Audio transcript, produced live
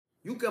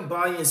You can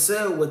buy and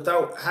sell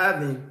without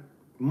having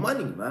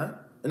money, man.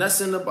 And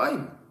that's in the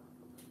Bible.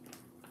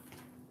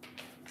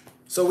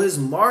 So his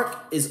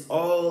mark is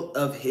all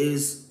of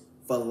his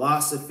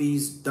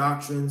philosophies,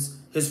 doctrines,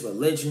 his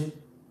religion,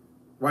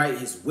 right?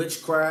 His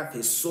witchcraft,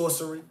 his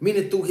sorcery.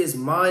 Meaning through his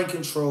mind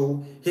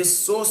control, his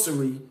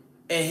sorcery,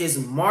 and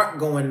his mark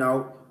going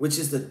out, which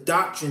is the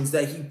doctrines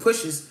that he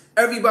pushes,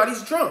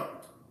 everybody's drunk.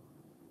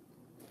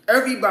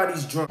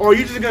 Everybody's drunk. Or are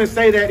you just going to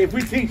say that if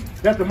we teach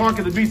that the mark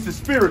of the beast is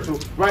spiritual,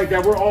 right,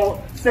 that we're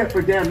all set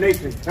for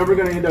damnation and we're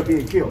going to end up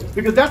being killed?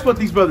 Because that's what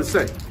these brothers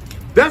say.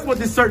 That's what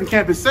this certain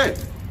campus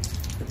says.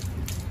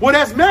 Well,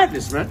 that's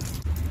madness, man.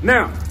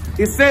 Now,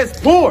 it says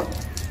poor.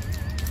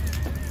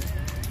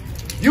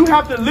 You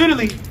have to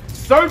literally,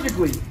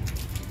 surgically,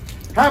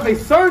 have a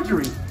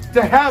surgery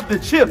to have the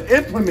chip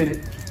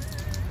implemented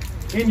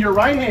in your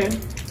right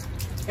hand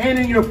and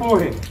in your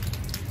forehead.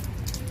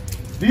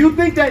 Do you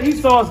think that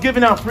Esau is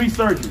giving out free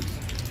surgeries?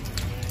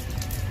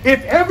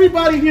 If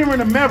everybody here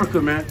in America,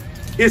 man,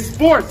 is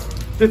forced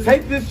to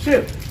take this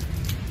chip,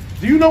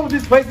 do you know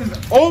this place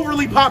is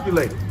overly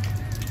populated?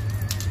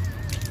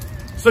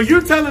 So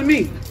you're telling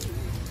me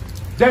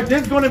that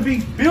there's going to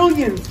be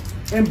billions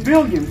and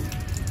billions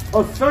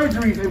of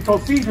surgeries and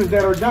procedures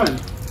that are done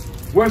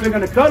where they're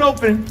going to cut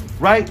open,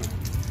 right,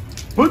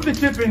 put the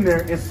chip in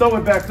there and sew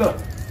it back up.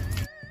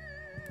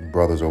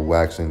 Brothers are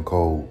waxing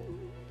cold.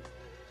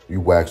 You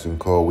waxing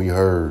cold. We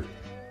heard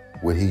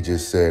what he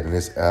just said, and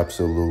it's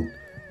absolute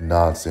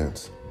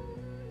nonsense.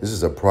 This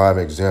is a prime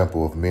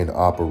example of men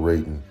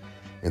operating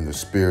in the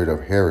spirit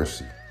of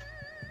heresy.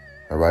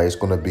 All right, it's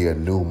going to be a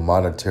new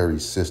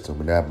monetary system,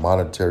 and that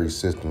monetary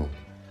system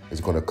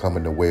is going to come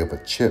in the way of a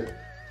chip.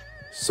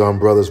 Some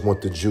brothers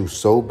want the juice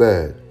so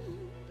bad,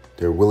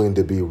 they're willing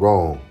to be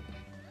wrong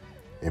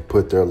and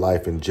put their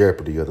life in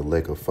jeopardy of the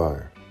lake of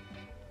fire.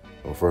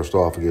 Well, first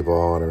off, I give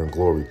all honor and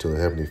glory to the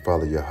Heavenly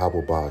Father,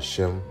 Yahweh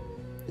Bahashem,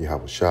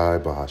 Yahweh Shai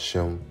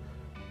Bahashem,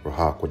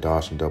 Rahak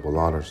Wadash, and double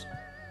honors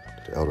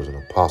to the elders and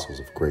apostles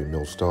of Great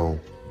Millstone,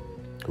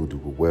 who do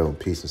well in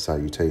peace and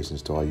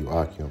salutations to all you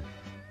Akim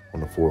on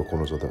the four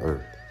corners of the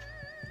earth.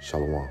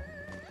 Shalom.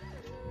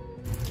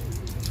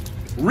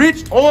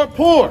 Rich or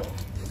poor,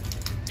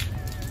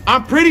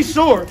 I'm pretty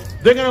sure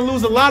they're going to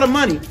lose a lot of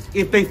money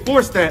if they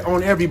force that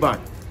on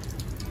everybody.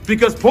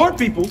 Because poor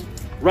people,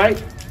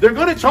 right, they're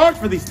going to charge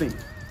for these things.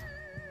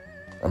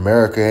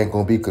 America ain't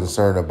going to be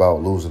concerned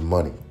about losing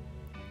money,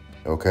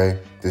 okay?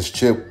 This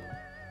chip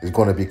is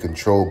going to be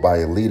controlled by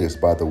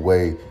elitists by the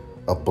way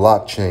of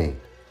blockchain,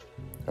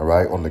 all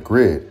right, on the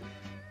grid.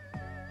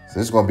 So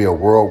this is going to be a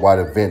worldwide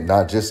event,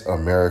 not just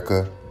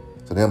America.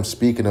 So them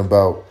speaking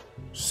about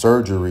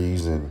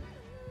surgeries and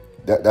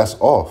that's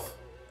off.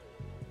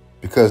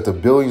 Because the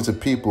billions of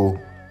people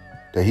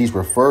that he's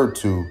referred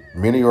to,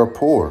 many are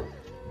poor.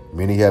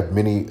 Many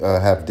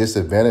have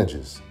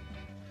disadvantages,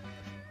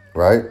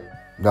 right?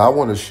 Now, I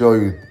want to show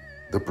you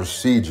the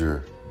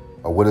procedure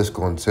of what it's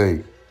going to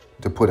take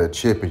to put a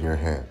chip in your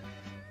hand.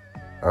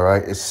 All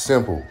right, it's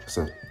simple. It's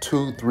a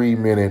 2-3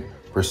 minute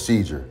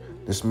procedure.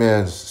 This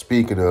man's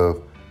speaking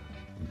of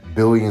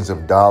billions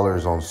of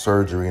dollars on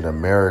surgery in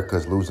America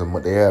is losing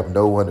money. They have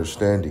no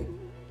understanding.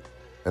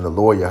 And the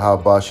Lord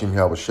Yahweh Bashim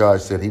Yahweh Shai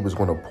said he was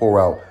going to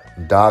pour out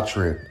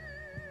doctrine,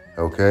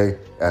 okay,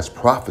 as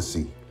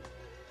prophecy.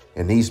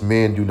 And these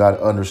men do not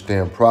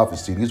understand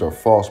prophecy. These are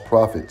false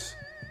prophets.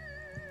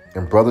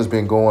 And brothers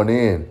been going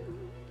in,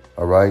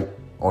 all right,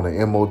 on the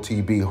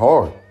MOTB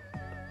hard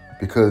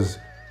because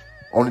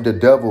only the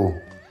devil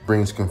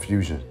brings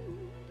confusion.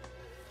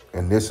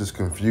 And this is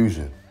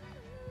confusion,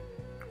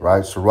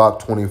 right?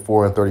 Sirach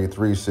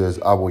 24:33 says,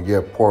 I will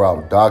yet pour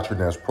out doctrine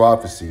as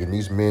prophecy. And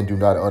these men do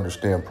not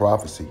understand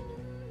prophecy.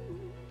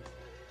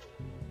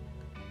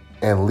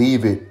 And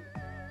leave it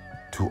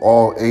to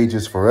all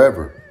ages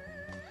forever.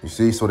 You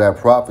see, so that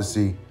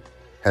prophecy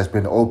has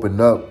been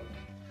opened up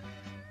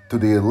to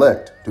the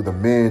elect, to the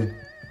men,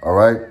 all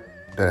right,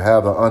 that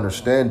have the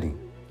understanding.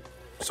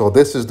 So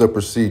this is the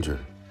procedure.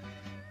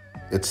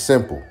 It's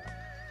simple.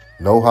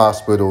 No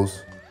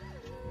hospitals.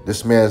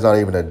 This man's not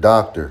even a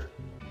doctor,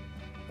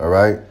 all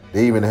right?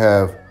 They even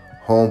have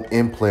home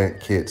implant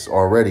kits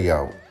already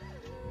out.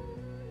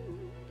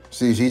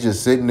 See, she's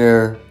just sitting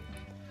there,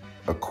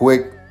 a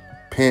quick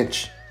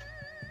pinch,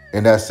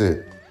 and that's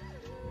it.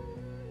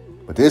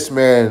 But this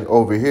man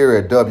over here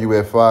at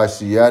WFI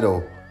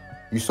Seattle,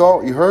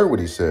 you heard what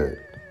he said.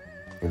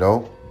 You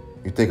know,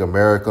 you think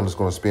Americans is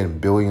going to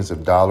spend billions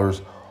of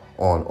dollars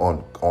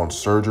on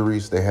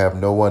surgeries? They have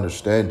no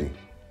understanding.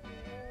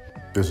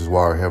 This is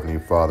why our Heavenly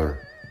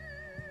Father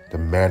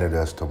demanded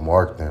us to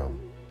mark them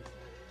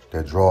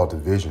that draw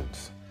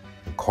divisions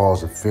and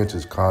cause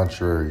offenses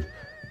contrary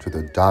to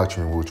the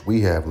doctrine which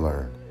we have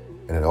learned.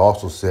 And it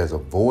also says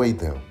avoid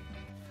them.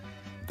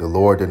 The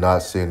Lord did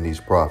not send these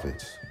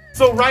prophets.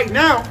 So right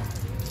now,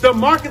 the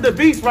mark of the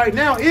beast right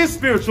now is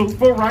spiritual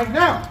for right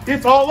now.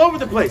 It's all over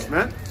the place,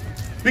 man.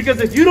 Because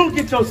if you don't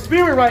get your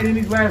spirit right in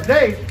these last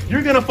days,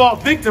 you're going to fall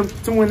victim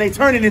to when they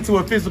turn it into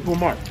a physical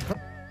mark.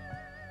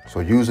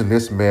 So using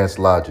this man's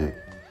logic,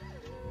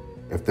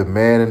 if the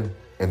man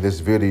in this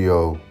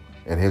video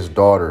and his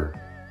daughter,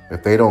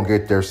 if they don't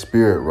get their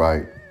spirit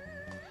right,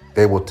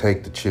 they will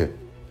take the chip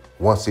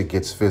once it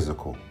gets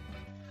physical.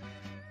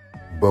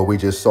 But we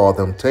just saw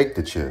them take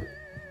the chip.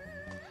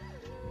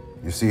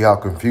 You see how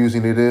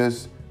confusing it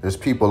is? There's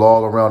people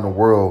all around the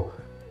world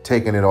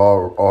taking it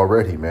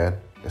already, man.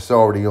 It's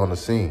already on the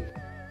scene.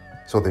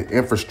 So the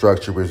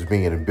infrastructure is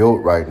being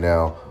built right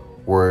now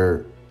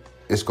where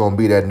it's going to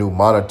be that new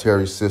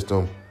monetary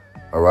system,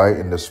 all right,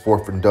 in this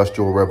fourth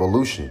industrial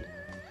revolution.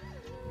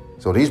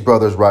 So these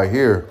brothers right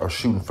here are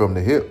shooting from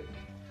the hip,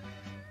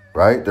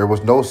 right? There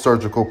was no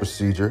surgical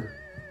procedure.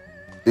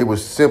 It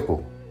was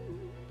simple,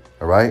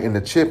 all right? And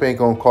the chip ain't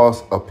going to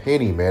cost a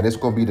penny, man. It's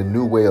going to be the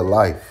new way of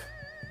life,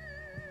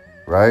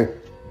 right?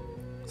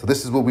 So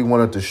this is what we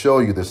wanted to show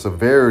you, the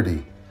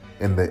severity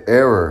and the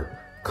error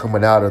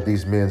coming out of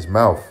these men's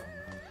mouth.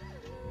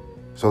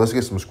 So let's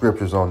get some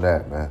scriptures on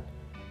that, man.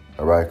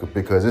 All right,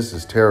 because this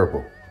is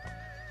terrible.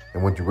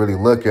 And when you really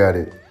look at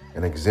it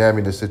and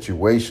examine the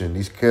situation,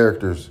 these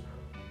characters,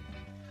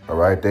 all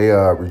right, they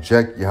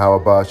reject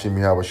Yahweh Ba'ashim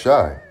Yahweh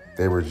Shai.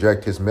 They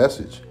reject his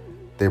message.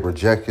 They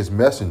reject his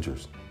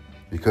messengers.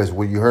 Because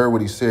when you heard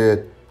what he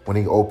said when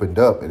he opened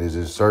up, it is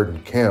a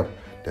certain camp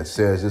that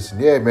says, listen,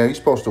 yeah, man, he's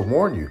supposed to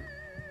warn you.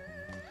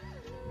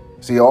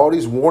 See, all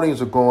these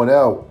warnings are going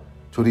out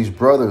to these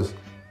brothers,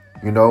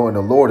 you know, and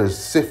the Lord is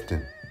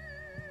sifting,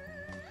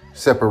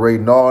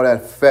 separating all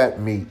that fat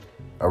meat,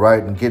 all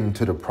right, and getting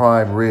to the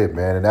prime rib,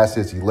 man, and that's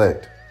his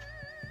elect.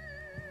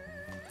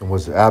 It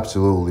was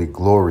absolutely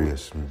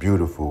glorious and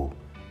beautiful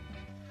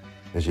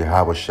as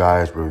Yahweh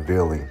Shai is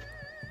revealing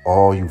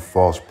all you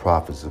false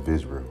prophets of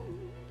Israel.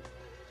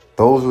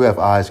 Those who have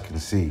eyes can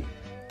see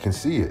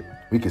it.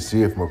 We can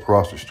see it from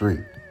across the street,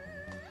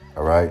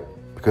 all right,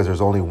 because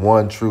there's only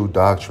one true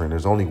doctrine.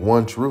 There's only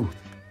one truth,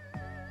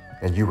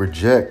 and you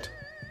reject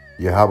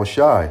Yahweh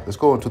Shai. Let's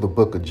go into the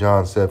book of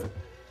John 7.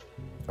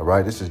 All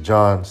right, this is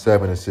John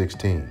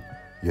 7:16.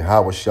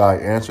 Yahweh Shai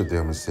answered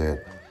them and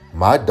said,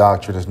 my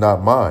doctrine is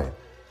not mine,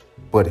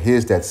 but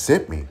his that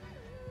sent me.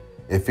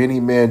 If any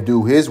man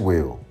do his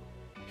will,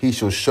 he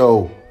shall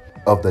show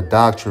of the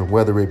doctrine,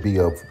 whether it be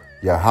of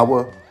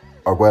Yahweh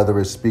or whether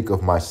it speak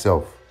of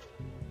myself.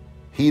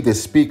 He that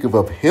speaketh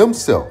of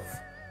himself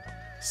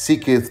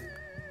seeketh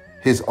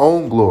his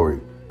own glory,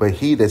 but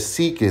he that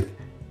seeketh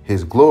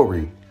his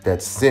glory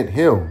that sent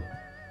him,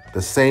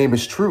 the same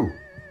is true.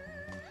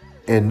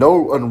 And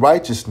no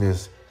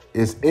unrighteousness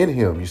is in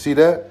him. You see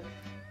that?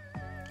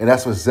 And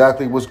that's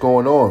exactly what's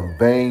going on.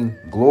 Vain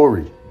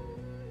glory.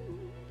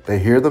 They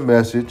hear the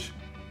message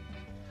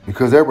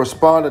because they're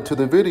responding to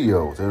the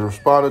videos. They're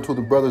responding to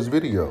the brothers'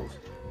 videos,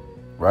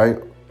 right?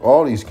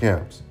 All these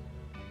camps.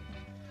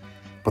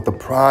 But the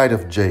pride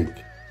of Jake,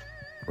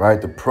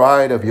 right? The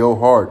pride of your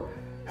heart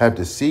have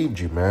deceived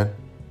you, man.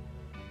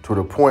 To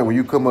the point where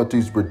you come up to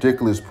these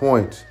ridiculous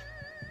points,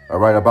 all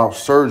right, about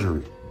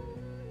surgery.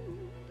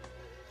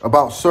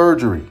 About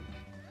surgery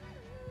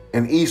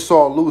and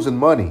Esau losing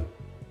money.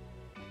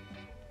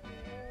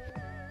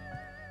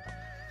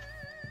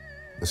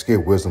 Let's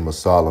get Wisdom of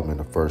Solomon,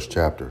 the first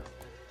chapter.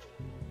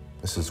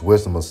 This is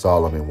Wisdom of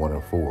Solomon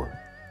 1:4.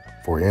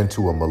 For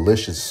into a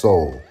malicious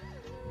soul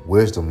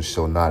wisdom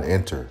shall not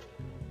enter,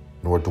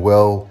 nor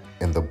dwell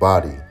in the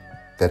body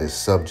that is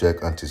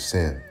subject unto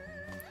sin.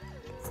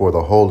 For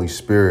the Holy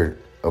Spirit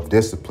of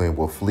discipline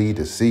will flee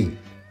deceit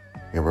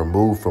and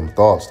remove from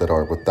thoughts that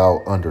are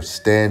without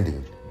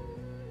understanding,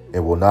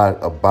 and will not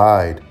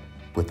abide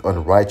with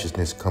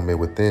unrighteousness coming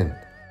within.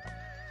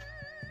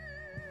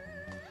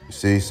 You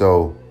see,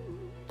 so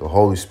the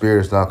Holy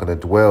Spirit is not going to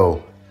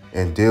dwell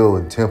and deal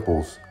in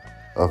temples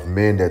of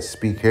men that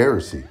speak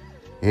heresy.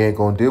 He ain't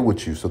going to deal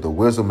with you. So the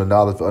wisdom and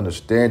knowledge of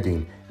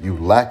understanding, you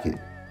lack it.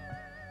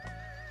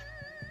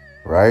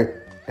 Right?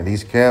 And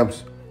these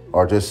camps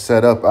are just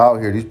set up out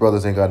here. These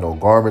brothers ain't got no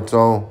garments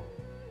on.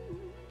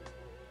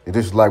 They're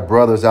just like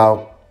brothers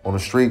out on the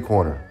street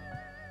corner.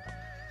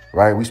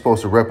 Right? We're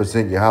supposed to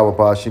represent Yahweh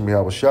Ba'ashim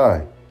Yahweh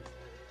Shai.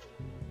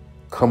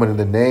 Coming in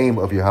the name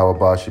of Yahweh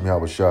Ba'ashim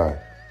Yahweh Shai.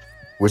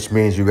 Which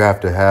means you have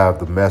to have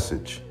the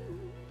message.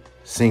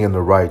 Singing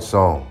the right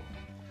song.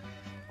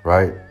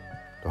 Right?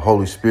 The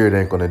Holy Spirit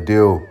ain't going to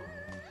deal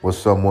with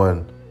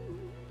someone,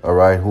 all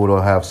right, who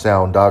don't have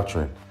sound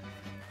doctrine.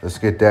 Let's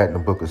get that in the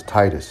book of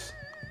Titus.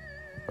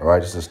 All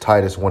right, this is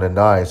Titus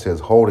 1:9. It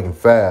says, holding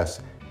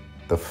fast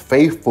the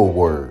faithful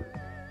word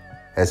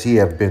as he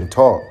have been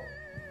taught,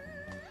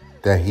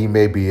 that he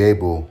may be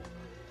able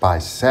by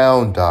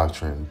sound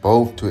doctrine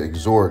both to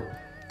exhort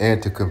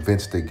and to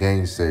convince the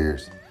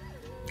gainsayers.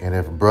 And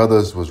if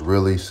brothers was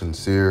really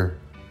sincere,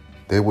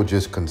 they would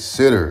just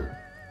consider,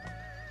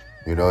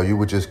 you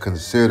would just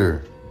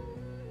consider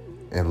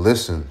and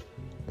listen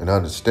and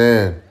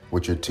understand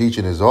what you're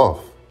teaching is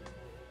off,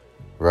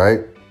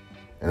 right?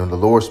 And when the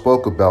Lord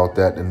spoke about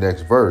that in the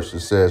next verse, it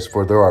says,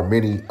 for there are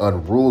many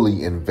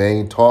unruly and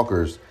vain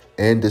talkers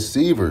and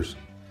deceivers,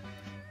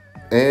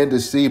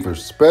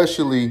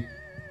 especially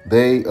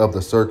they of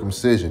the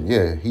circumcision.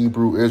 Yeah,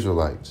 Hebrew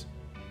Israelites.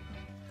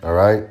 All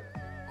right.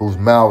 Whose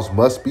mouths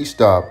must be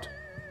stopped,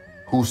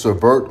 who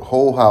subvert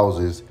whole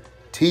houses,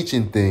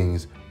 teaching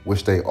things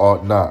which they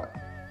ought not.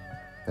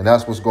 And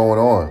that's what's going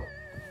on.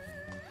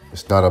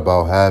 It's not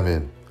about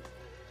having,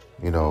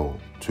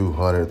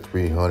 200,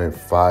 300,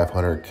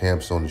 500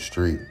 camps on the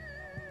street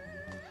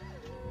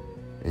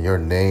and your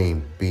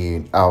name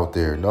being out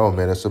there. No,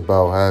 man, it's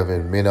about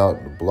having men out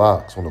in the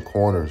blocks, on the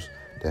corners,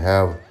 to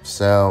have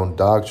sound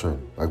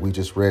doctrine, like we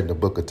just read in the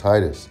book of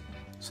Titus,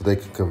 so they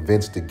can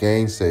convince the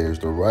gainsayers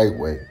the right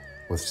way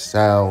with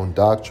sound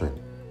doctrine,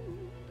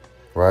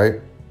 right?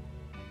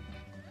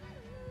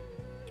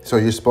 So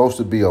you're supposed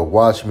to be a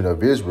watchman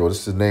of Israel. This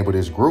is the name of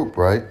this group,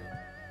 right?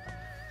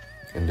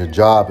 And your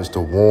job is to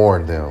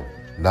warn them,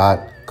 not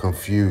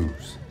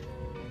confuse.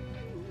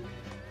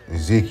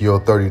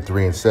 Ezekiel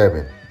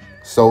 33:7.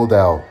 So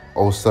thou,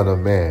 O son of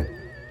man,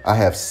 I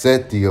have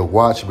set thee a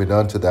watchman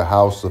unto the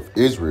house of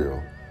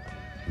Israel.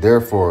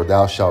 Therefore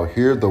thou shalt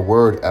hear the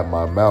word at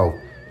my mouth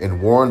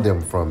and warn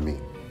them from me.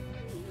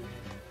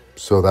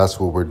 So that's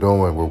what we're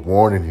doing. We're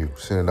warning you,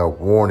 sending out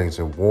warnings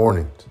and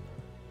warnings.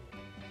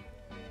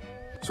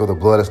 So the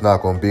blood is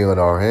not going to be on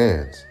our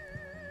hands.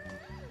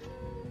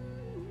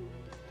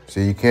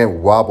 See, you can't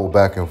wobble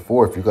back and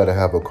forth. You got to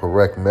have a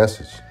correct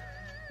message.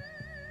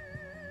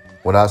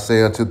 When I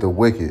say unto the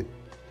wicked,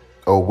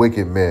 O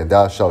wicked man,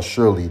 thou shalt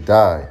surely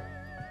die,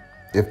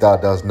 if thou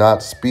dost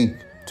not speak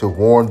to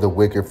warn the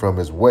wicked from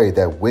his way,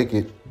 that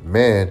wicked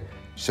man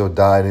shall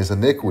die in his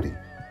iniquity.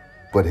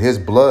 But his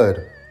blood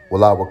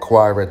will I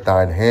require at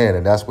thine hand.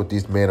 And that's what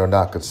these men are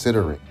not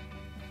considering.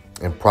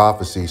 And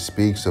prophecy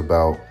speaks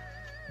about,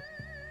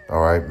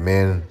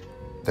 men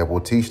that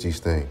will teach these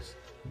things.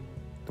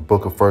 The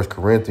book of 1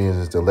 Corinthians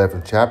is the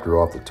 11th chapter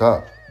off the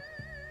top.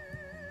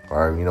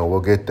 All right, we'll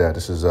get that.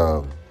 This is,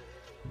 let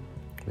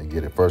me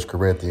get it, 1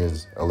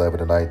 Corinthians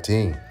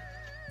 11:19.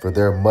 For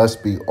there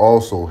must be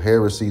also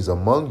heresies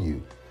among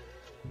you,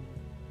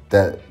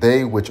 that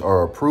they which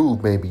are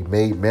approved may be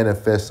made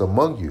manifest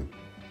among you.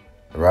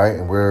 All right,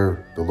 and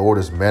where the Lord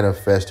is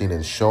manifesting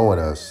and showing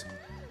us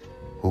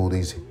who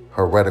these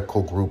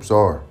heretical groups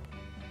are.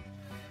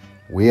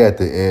 We at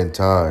the end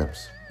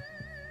times.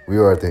 We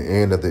are at the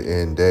end of the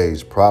end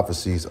days.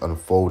 Prophecies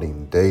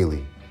unfolding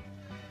daily.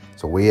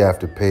 So we have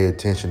to pay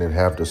attention and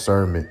have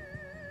discernment.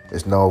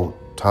 It's no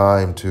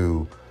time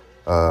to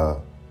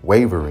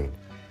wavering.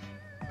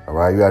 All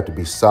right, you have to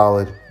be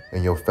solid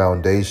in your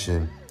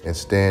foundation and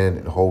stand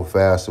and hold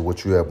fast to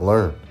what you have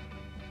learned.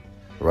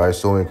 All right,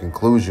 so in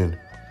conclusion,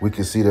 we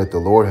can see that the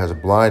Lord has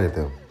blinded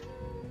them.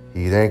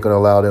 He ain't going to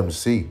allow them to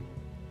see.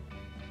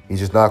 He's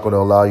just not going to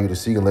allow you to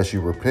see unless you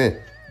repent.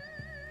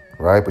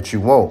 Right, but you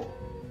won't.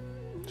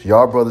 So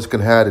y'all brothers can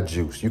have the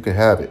juice. You can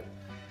have it.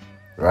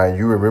 Right,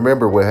 you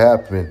remember what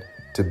happened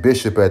to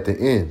Bishop at the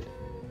end.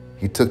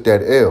 He took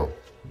that L.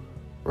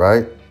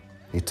 Right,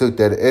 he took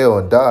that L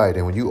and died.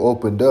 And when you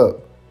opened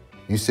up,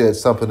 you said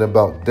something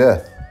about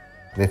death.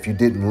 And if you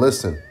didn't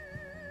listen,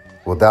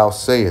 well, thou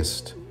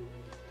sayest,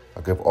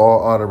 I give all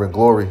honor and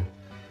glory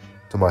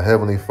to my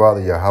heavenly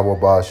Father, Yahweh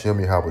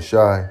Ba'ashem, Yahweh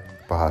Shai,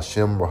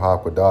 Bahashem,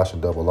 Rahak, Qadash,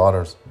 and double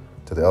honors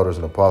to the elders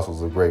and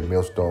apostles of the great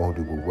millstone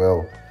who do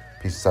well.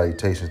 Peace and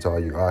salutations to all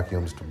you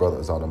Akim, Mr. Brother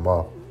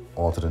Azanamah.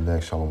 On to the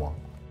next. Shalom.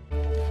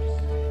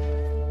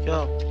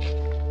 Yo,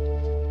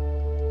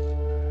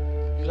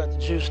 you got the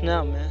juice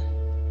now, man.